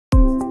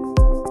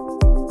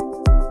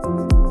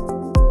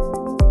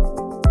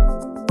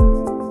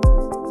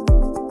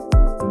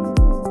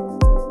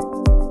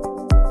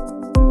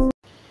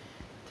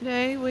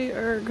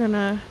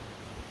gonna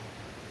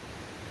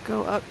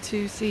go up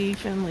to see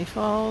Finley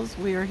Falls.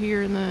 We are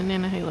here in the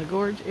Nantahala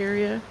Gorge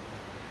area.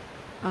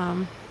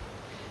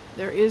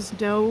 There is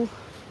no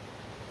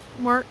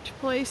marked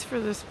place for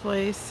this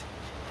place,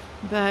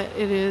 but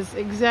it is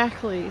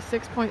exactly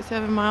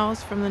 6.7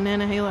 miles from the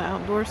Nantahala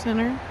Outdoor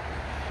Center.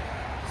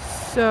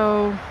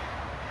 So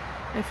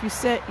if you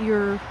set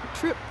your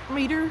trip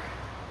meter,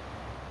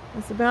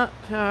 it's about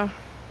the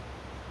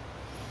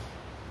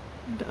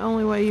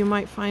only way you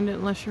might find it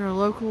unless you're a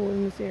local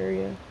in this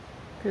area,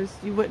 because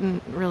you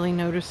wouldn't really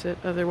notice it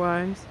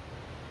otherwise.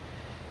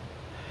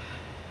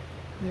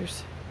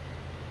 There's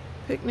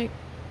picnic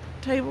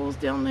tables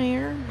down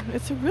there.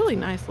 It's a really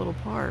nice little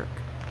park.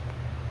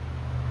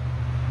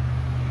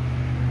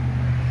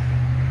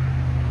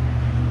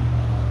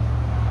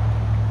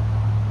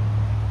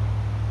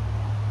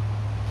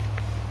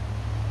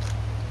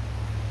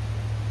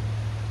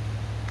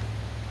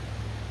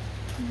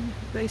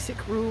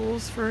 Basic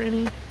rules for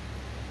any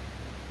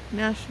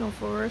national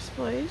forest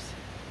place.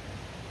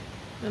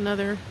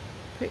 Another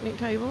picnic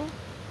table.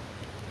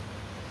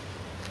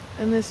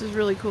 And this is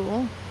really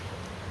cool.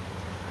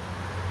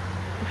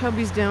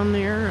 Hubby's down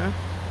there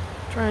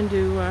trying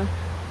to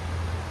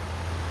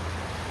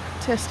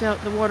test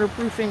out the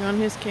waterproofing on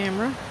his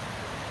camera.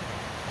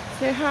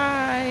 Say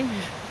hi!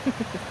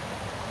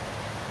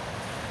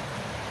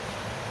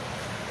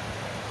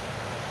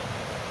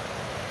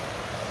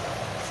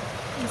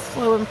 It's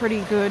flowing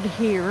pretty good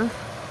here.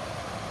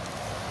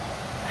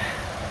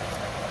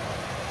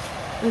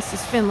 This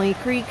is Finley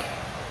Creek.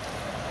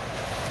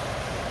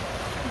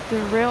 The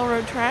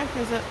railroad track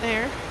is up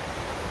there.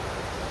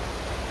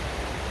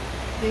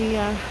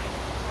 The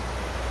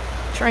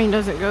train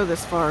doesn't go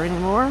this far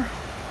anymore.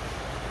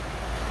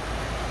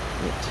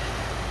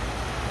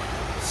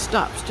 It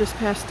stops just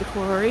past the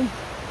quarry.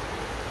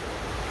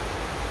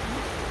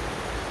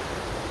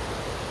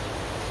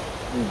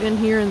 We've been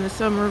here in the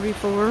summer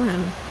before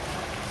and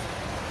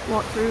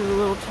walked through the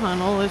little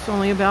tunnel. It's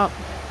only about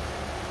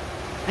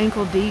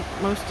ankle deep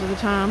most of the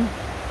time.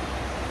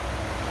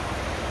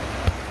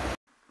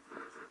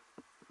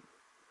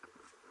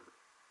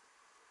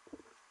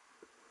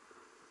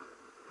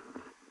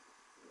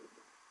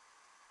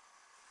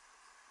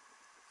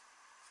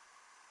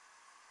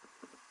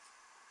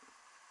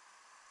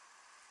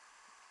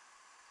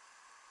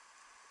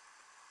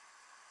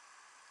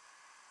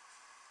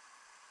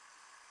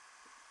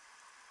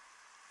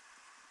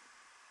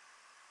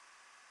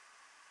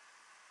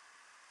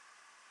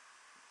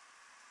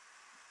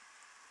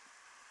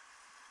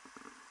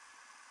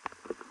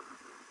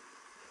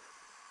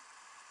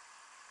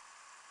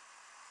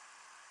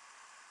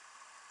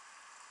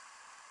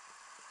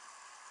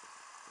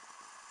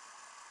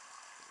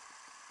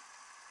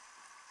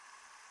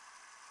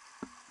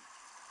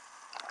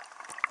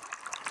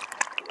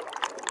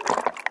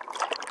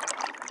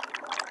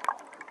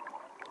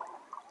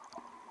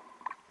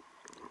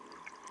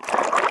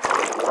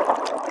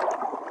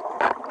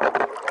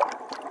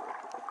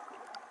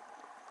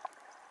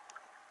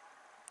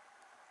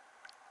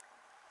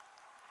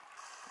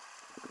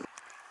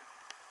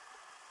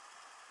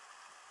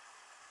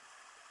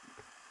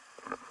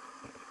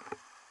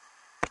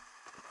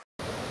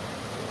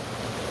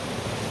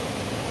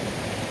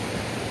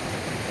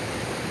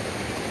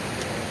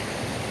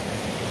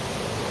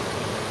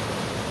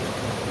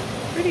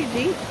 Pretty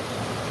deep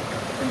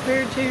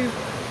compared to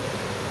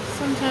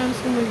sometimes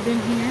when we've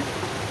been here.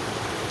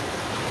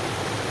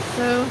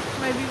 So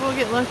maybe we'll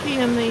get lucky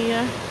and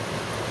the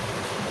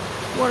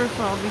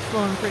waterfall will be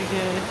flowing pretty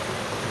good.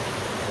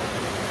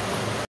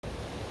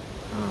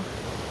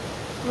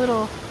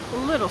 Oh, a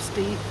little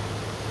steep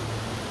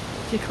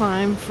to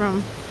climb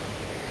from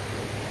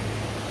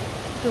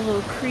the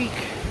little creek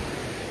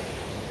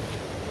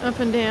up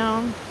and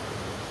down.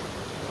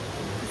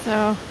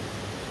 So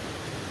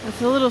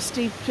it's a little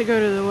steep to go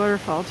to the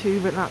waterfall too,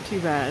 but not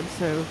too bad.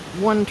 So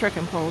one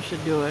trekking pole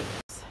should do it.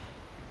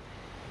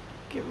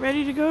 Get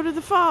ready to go to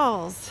the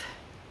falls.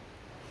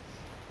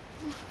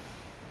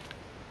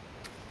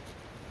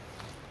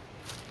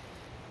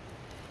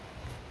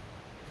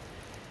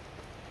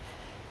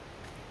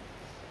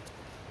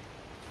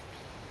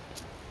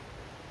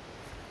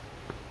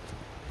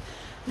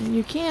 And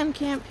you can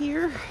camp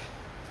here.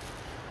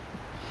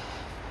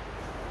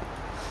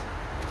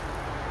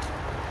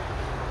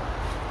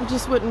 I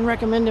just wouldn't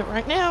recommend it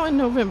right now in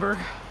November.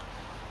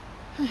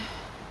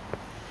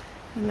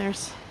 And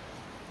there's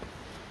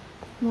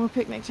more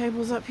picnic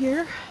tables up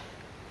here.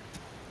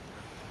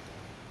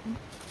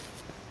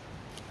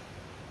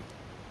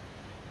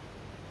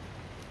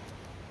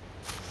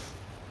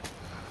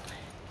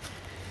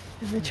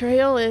 And the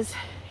trail is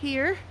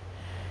here.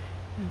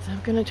 And so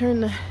I'm going to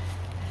turn the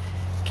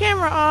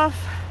camera off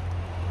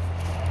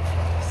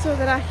so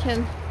that I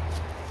can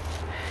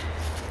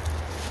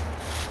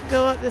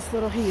go up this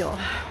little hill.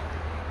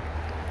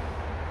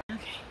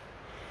 Okay,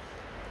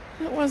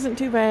 that wasn't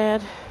too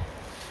bad.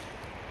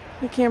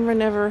 The camera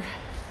never,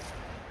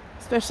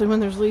 especially when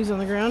there's leaves on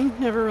the ground,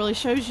 never really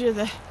shows you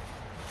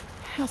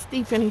how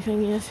steep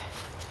anything is.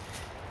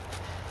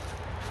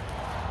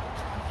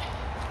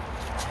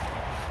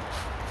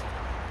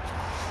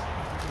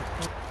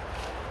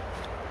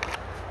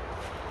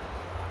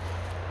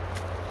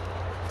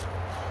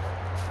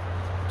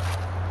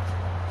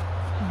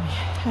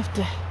 have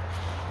to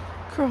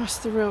cross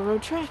the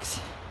railroad tracks.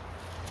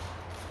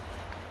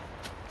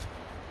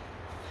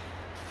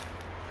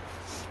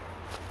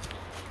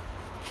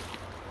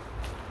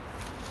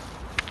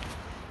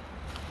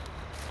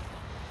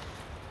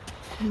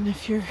 And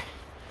if you're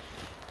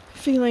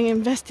feeling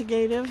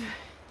investigative,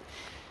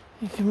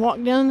 you can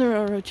walk down the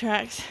railroad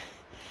tracks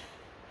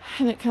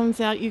and it comes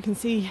out, you can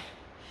see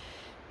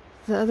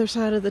the other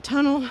side of the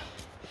tunnel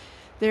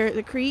there at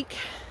the creek.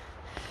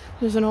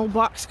 There's an old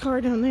box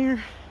car down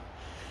there.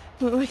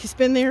 Looks like it's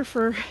been there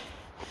for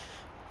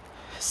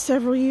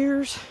several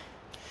years.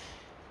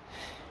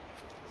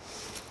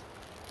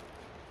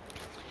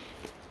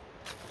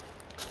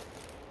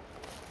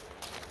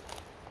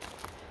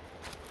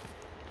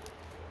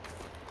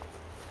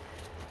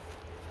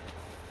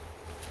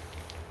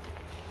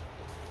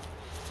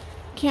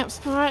 Camp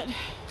spot.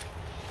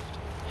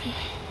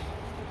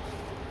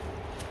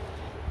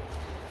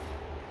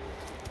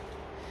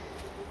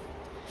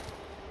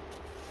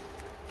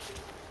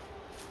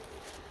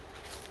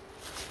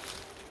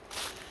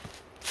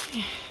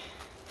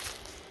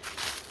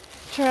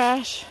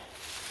 Trash.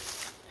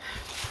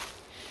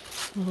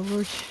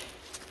 Lord.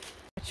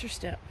 Watch your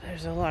step.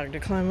 There's a log to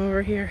climb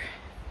over here.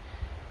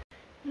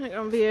 I'm not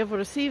going to be able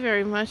to see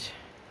very much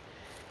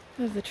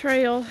of the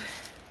trail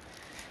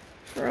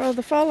for all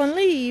the fallen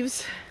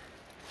leaves.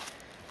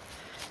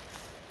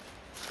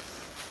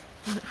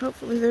 But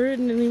hopefully there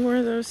isn't any more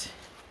of those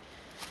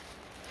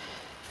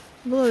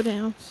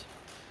blowdowns.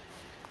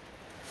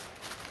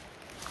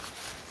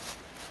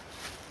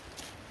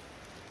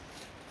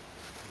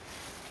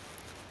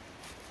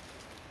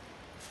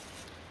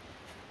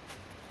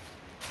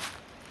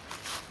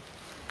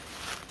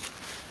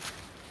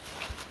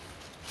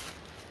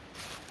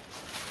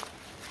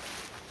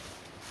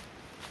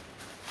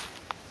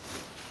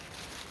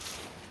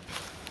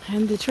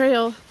 And the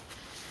trail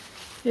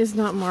is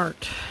not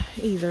marked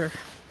either.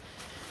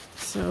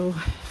 So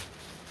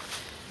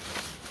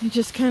you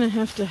just kind of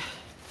have to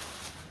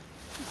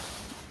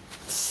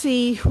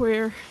see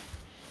where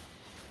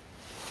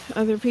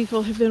other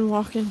people have been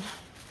walking.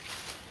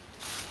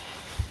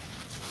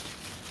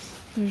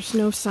 There's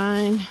no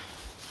sign.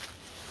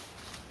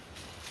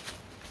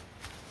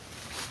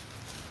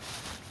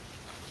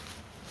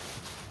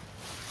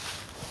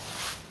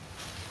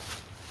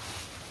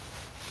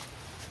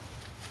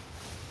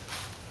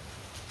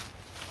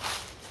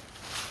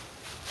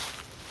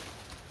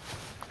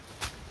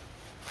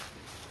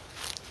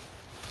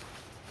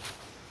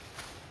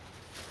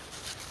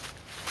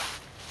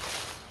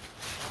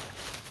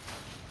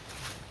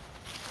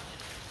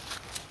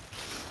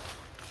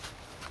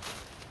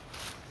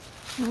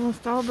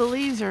 Almost all the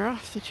leaves are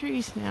off the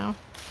trees now.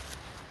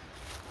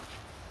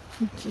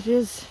 It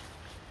is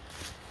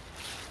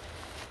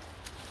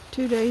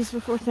 2 days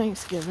before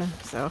Thanksgiving,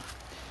 so.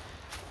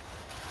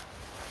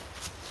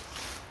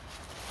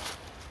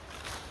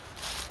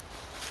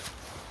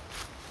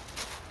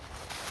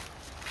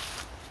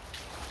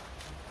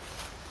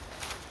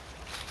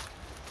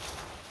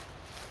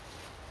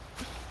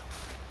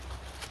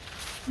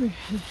 I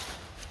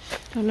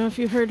don't know if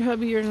you heard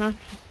hubby or not.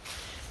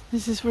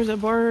 This is where the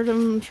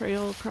Bardom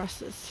Trail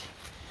crosses.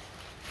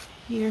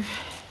 Here,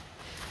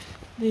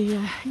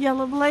 the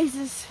yellow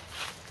blazes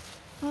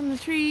on the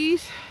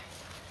trees.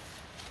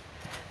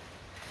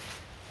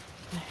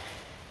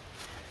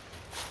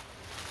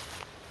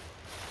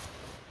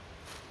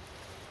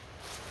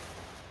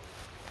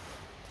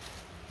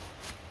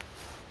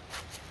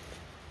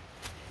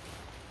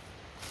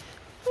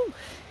 Ooh.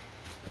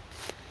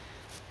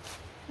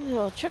 A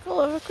little trickle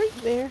of a creek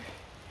there.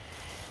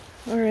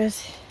 Or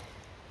as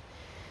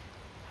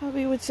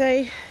Hubby would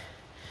say,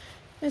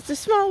 it's a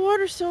small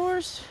water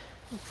source.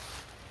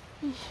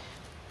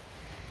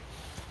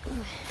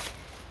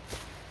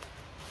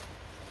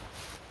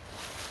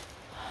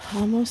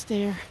 Almost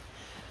there.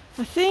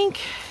 I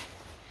think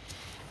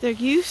there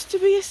used to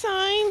be a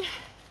sign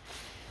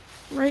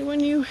right when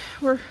you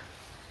were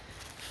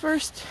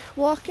first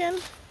walking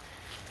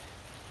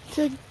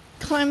to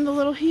climb the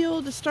little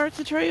hill to start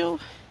the trail.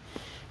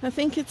 I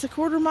think it's a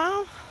 1/4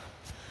 mile.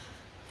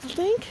 I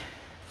think.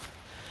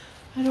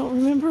 I don't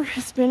remember.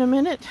 It's been a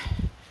minute.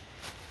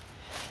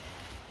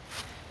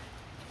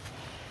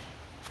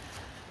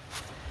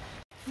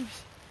 The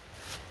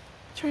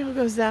trail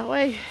goes that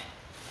way.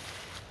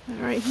 And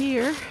right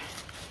here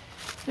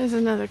is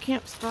another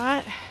camp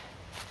spot.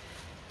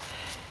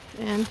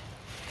 And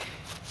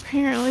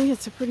apparently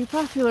it's a pretty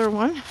popular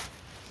one.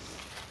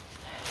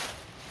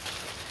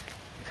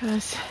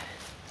 Because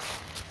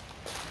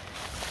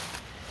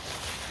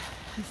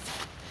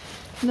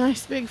it's a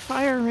nice big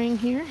fire ring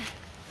here.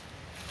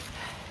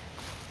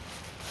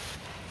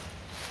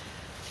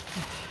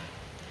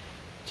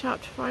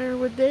 Chopped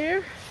firewood there,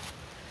 and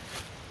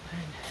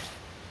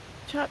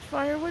chopped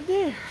firewood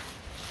there,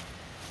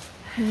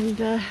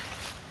 and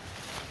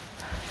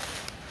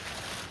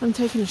I'm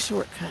taking a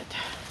shortcut.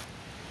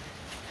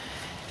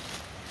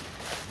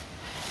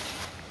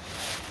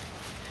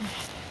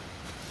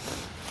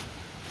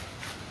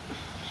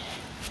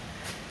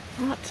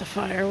 Lots of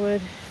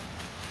firewood.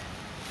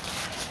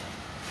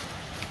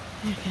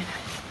 You can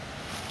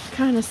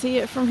kind of see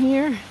it from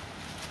here.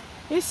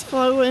 It's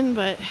flowing,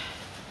 but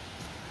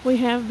we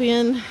have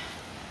been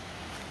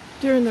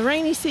during the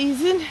rainy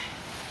season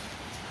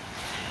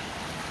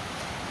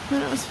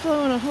when it was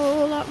flowing a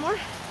whole lot more.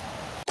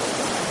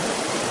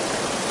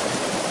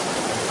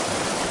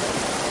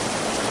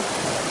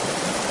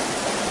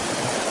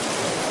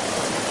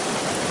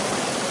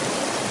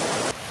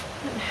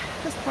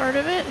 That's part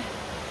of it.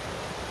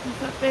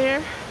 It's up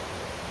there.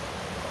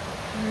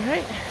 All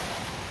right.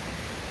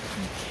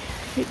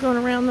 Keep going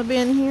around the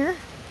bend here.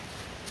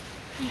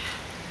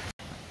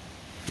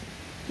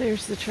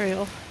 There's the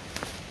trail.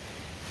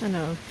 I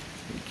know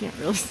you can't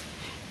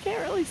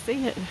really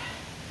see it.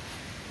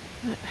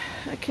 But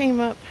I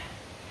came up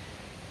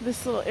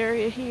this little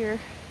area here,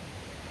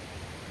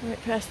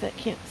 right past that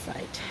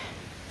campsite.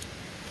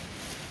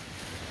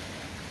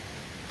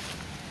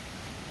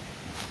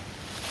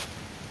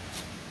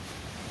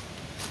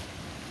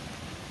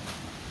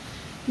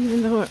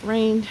 Even though it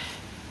rained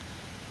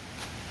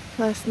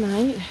last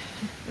night,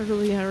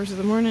 early hours of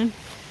the morning,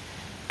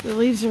 the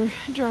leaves are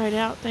dried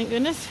out, thank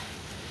goodness.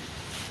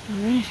 All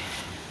right.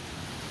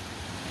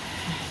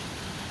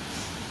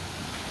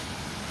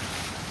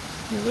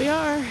 Here we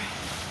are.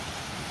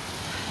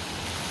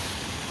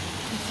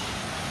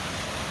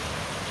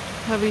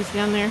 Hubby's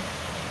down there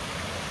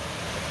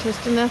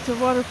testing out the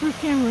waterproof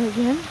camera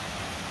again.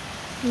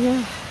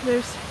 Yeah,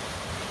 there's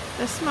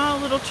a small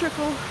little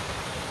trickle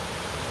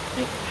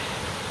right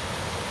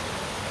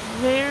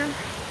there.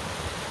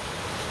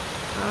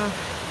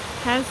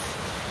 Has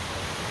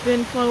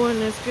been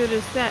flowing as good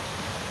as that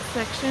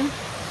section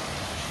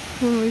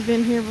when we've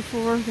been here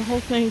before. The whole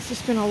thing's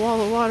just been a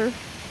wall of water.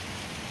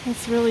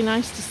 That's really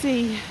nice to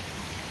see.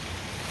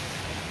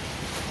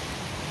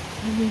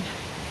 I mean,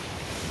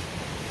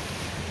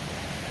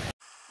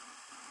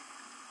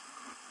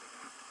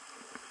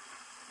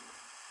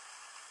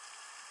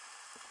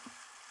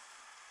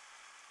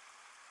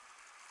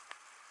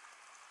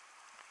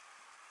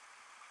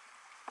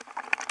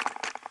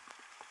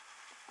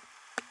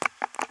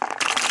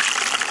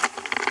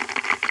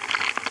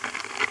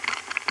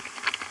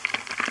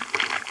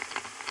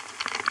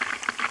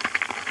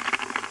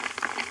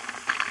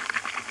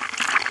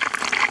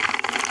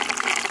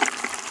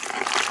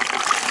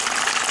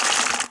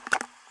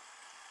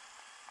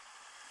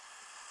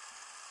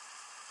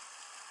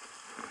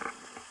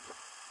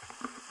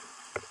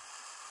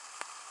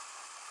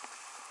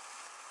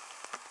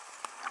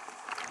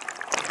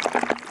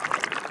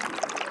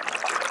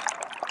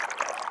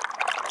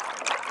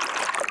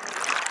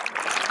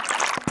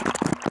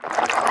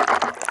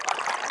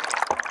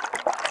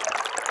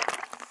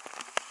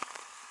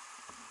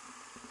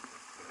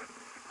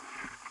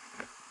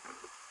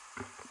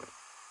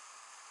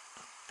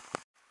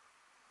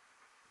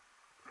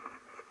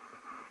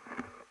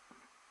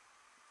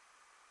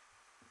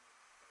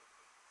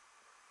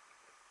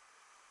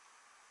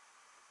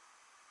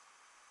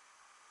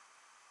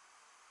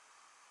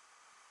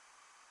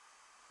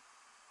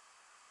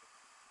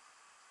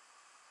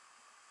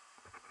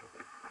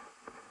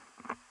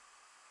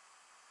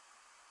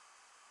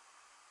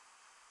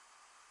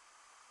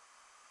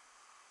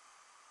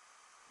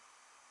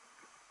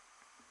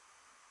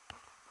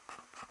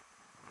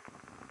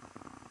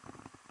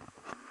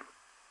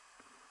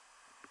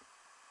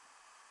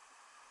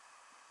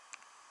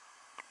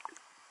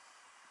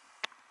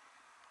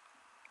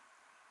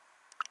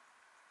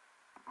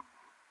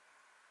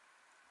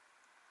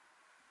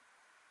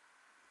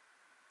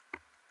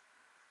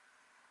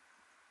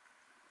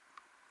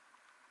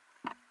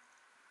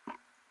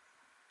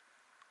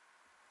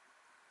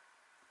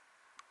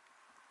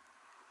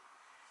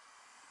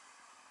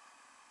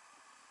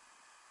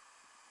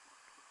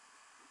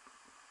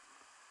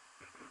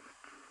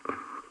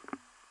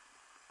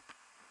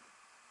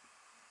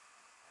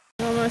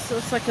 almost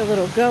looks like a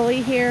little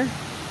gully here,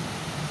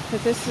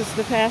 but this is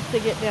the path to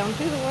get down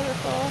to the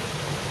waterfall.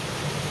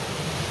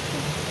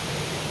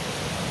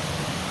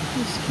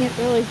 You just can't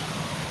really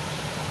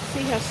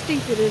see how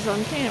steep it is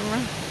on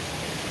camera.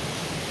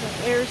 But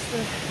there's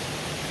the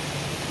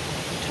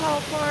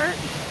tall part.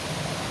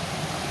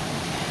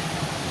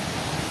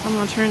 I'm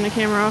going to turn the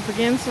camera off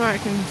again so I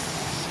can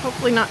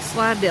hopefully not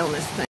slide down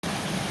this thing.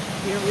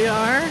 Here we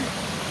are,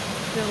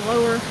 the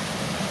lower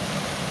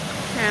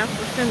half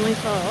of Finley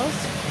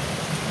Falls.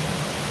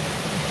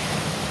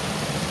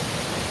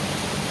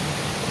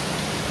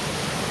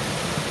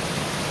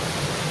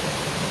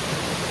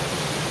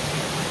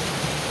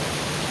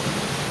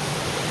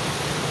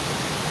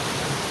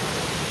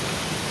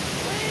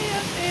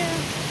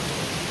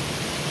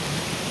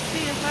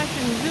 I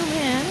can zoom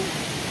in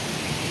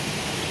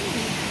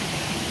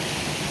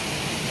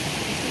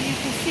so you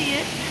can see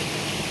it,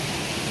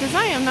 because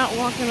I am not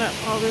walking up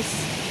all this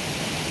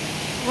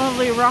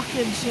lovely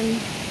rockage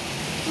and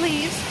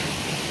leaves.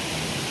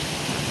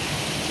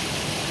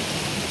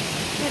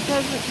 It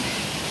doesn't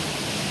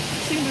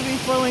seem to be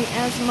flowing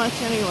as much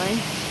anyway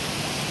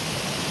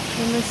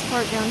in this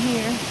part down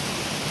here.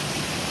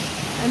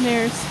 And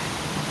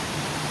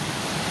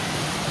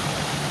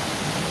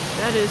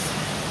that is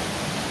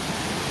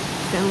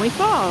Finley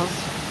Falls.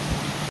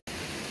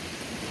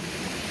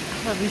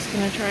 Hubby's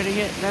gonna try to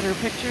get better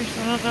pictures.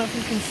 I don't know if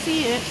you can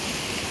see it.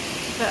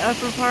 The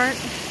upper part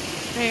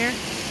there.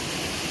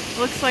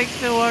 Looks like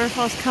the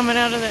waterfall's coming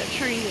out of that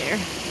tree there.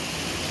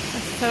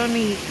 That's so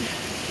neat.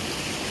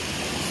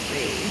 Let's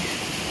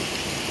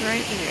see.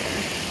 Right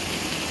there.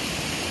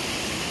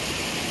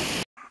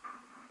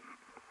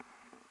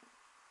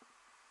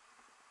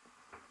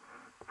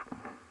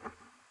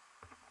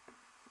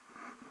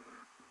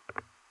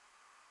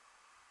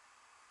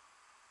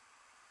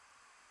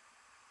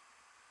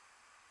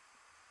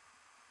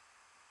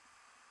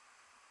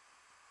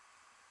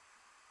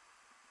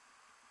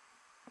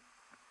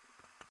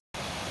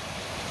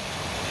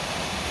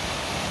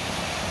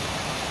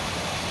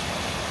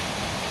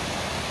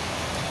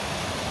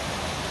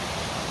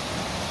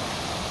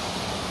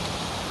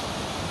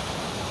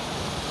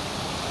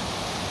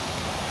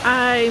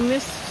 I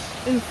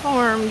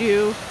misinformed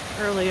you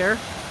earlier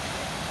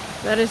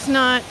that it's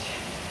not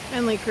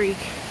Finley Creek,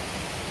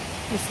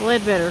 it's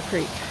Ledbetter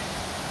Creek.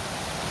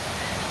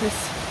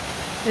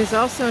 This is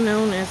also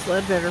known as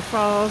Ledbetter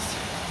Falls,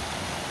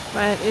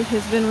 but it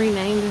has been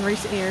renamed in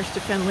recent years to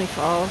Finley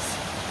Falls.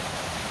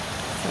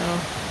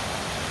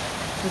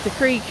 But the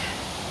creek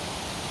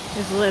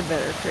is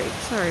Ledbetter Creek.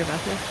 Sorry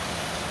about this.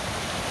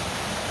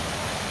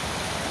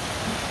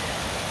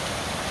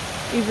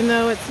 Even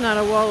though it's not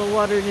a wall of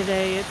water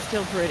today, it's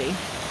still pretty.